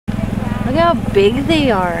Look how big they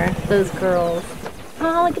are, those girls.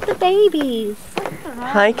 Oh, look at the babies.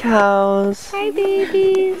 Hi, cows. Hi,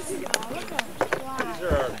 babies. These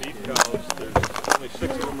are our beef cows. There's only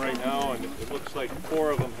 6 of them right now, and it looks like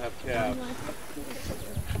 4 of them have calves.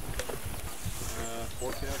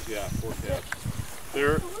 4 calves? Yeah, 4 calves.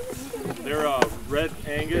 They're red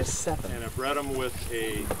Angus, and I bred them with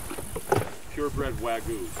a purebred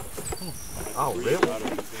Wagyu. Oh, really?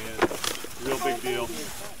 Real big deal.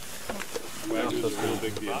 Wagyu is a real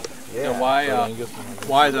big deal. Yeah. So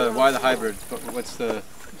why the hybrids? What's the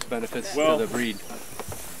benefits to the breed?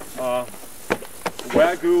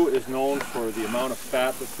 Wagyu is known for the amount of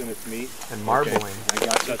fat that's in its meat. And marbling. Okay. I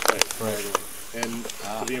got that's right. Marbling. And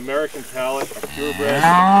to the American palate, a purebred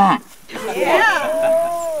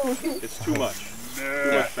it's too much.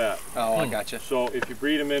 Too much fat. Oh, I gotcha. So if you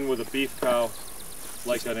breed them in with a beef cow,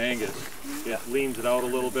 like an Angus, it leans it out a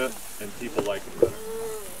little bit, and people like it better.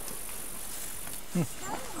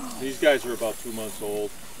 These guys are about 2 months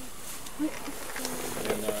old.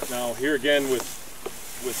 And now here again with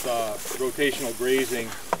rotational grazing,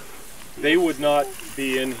 they would not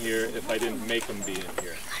be in here if I didn't make them be in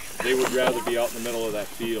here. They would rather be out in the middle of that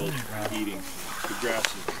field eating. The grass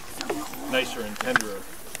is nicer and tenderer.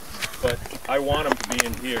 But I want them to be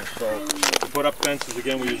in here, so to put up fences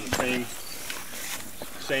again, we use the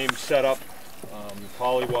same setup,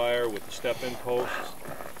 poly wire with the step-in posts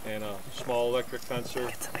and a small electric fencer,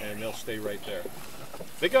 and they'll stay right there.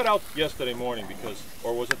 They got out yesterday morning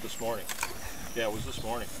or was it this morning? Yeah, it was this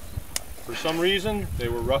morning. For some reason, they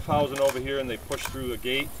were roughhousing over here and they pushed through a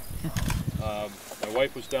gate. My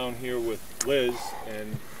wife was down here with Liz,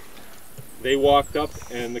 and they walked up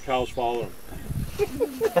and the cows followed them.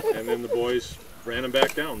 And then the boys ran them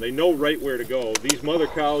back down. They know right where to go. These mother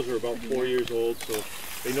cows are about 4 years old, so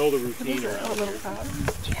they know the routine around here.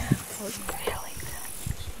 Yeah,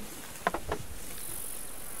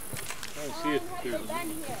 that was really good.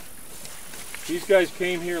 These guys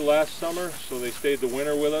came here last summer, so they stayed the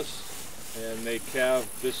winter with us, and they calved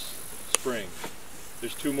this spring.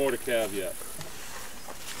 There's 2 more to calve yet.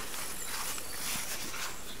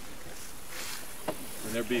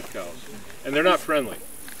 And they're beef cows. And they're not friendly.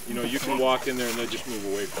 You know, you can walk in there and they'll just move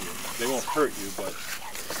away from you. They won't hurt you, but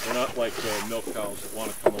they're not like the milk cows that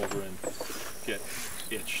want to come over and get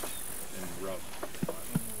itched and rubbed.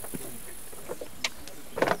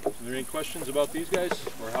 Are there any questions about these guys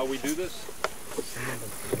or how we do this?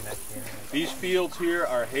 These fields here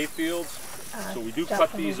are hay fields, so we do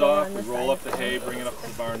cut these off, we roll up the hay, bring it up to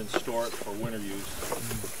the barn and store it for winter use.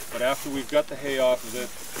 But after we've got the hay off of it,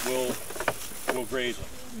 we'll graze them.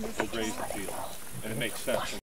 We'll graze the fields. And it makes sense.